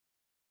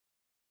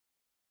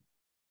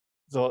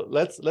So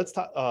let's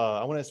talk.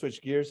 I want to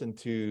switch gears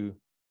into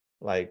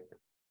like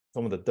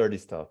some of the dirty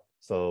stuff.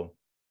 So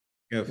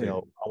Go for it.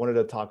 I wanted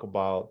to talk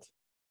about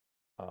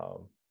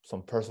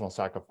some personal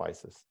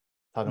sacrifices.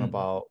 Talking Mm.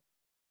 about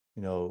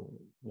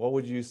what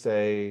would you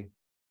say?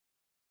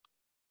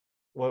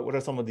 What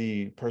are some of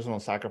the personal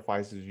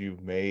sacrifices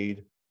you've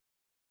made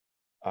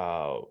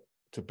uh,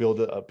 to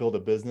build a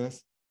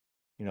business?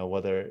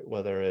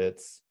 Whether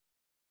it's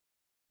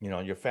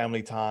your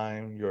family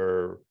time,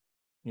 your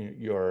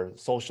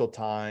social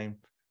time,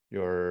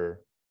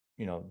 your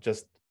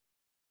just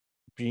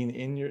being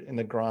in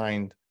the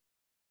grind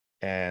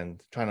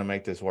and trying to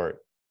make this work.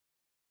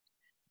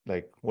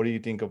 Like, what do you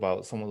think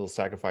about some of those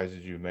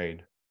sacrifices you've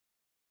made?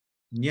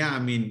 Yeah, I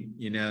mean,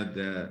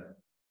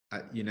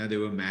 there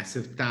were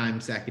massive time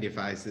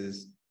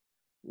sacrifices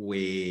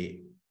where,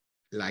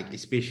 like,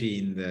 especially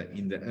in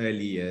the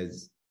early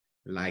years,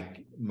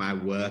 like my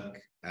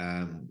work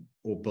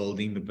or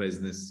building the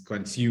business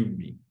consumed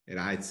me,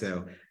 right?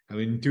 So I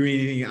wouldn't do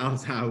anything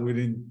else. I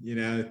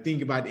wouldn't,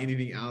 think about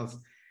anything else,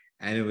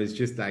 and it was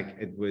just like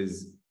it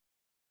was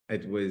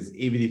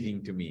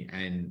everything to me,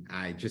 and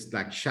I just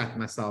like shut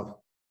myself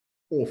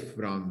off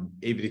from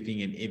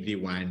everything and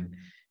everyone.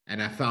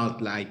 And I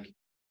felt like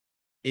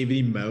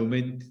every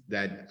moment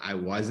that I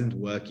wasn't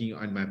working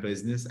on my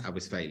business, I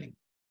was failing.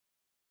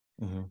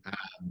 Mm-hmm.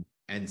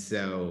 And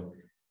so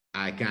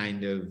I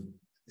kind of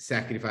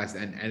sacrificed.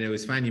 And it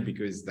was funny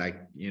because,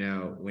 like,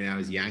 when I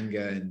was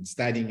younger and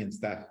studying and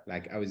stuff,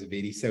 like I was a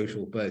very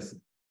social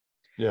person.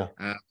 Yeah.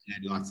 I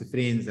had lots of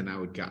friends and I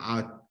would go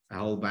out a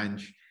whole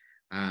bunch.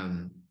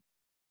 Um,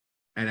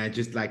 and I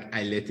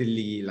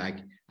literally, like,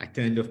 I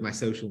turned off my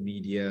social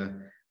media.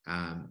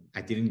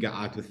 I didn't go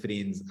out with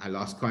friends. I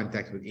lost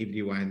contact with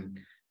everyone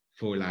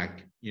for,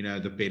 like,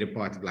 the better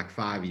part of like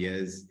 5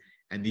 years.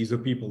 And these were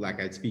people like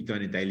I'd speak to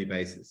on a daily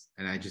basis.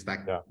 And I just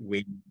like Yeah.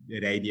 went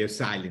radio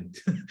silent.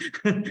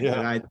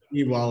 Yeah. Right.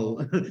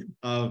 Well,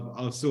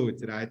 of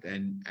sorts, right?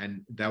 And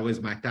that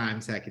was my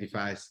time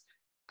sacrifice,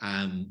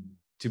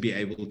 to be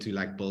able to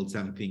like build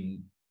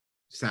something,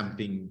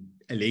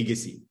 a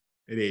legacy,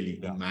 really,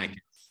 Yeah. in my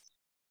case.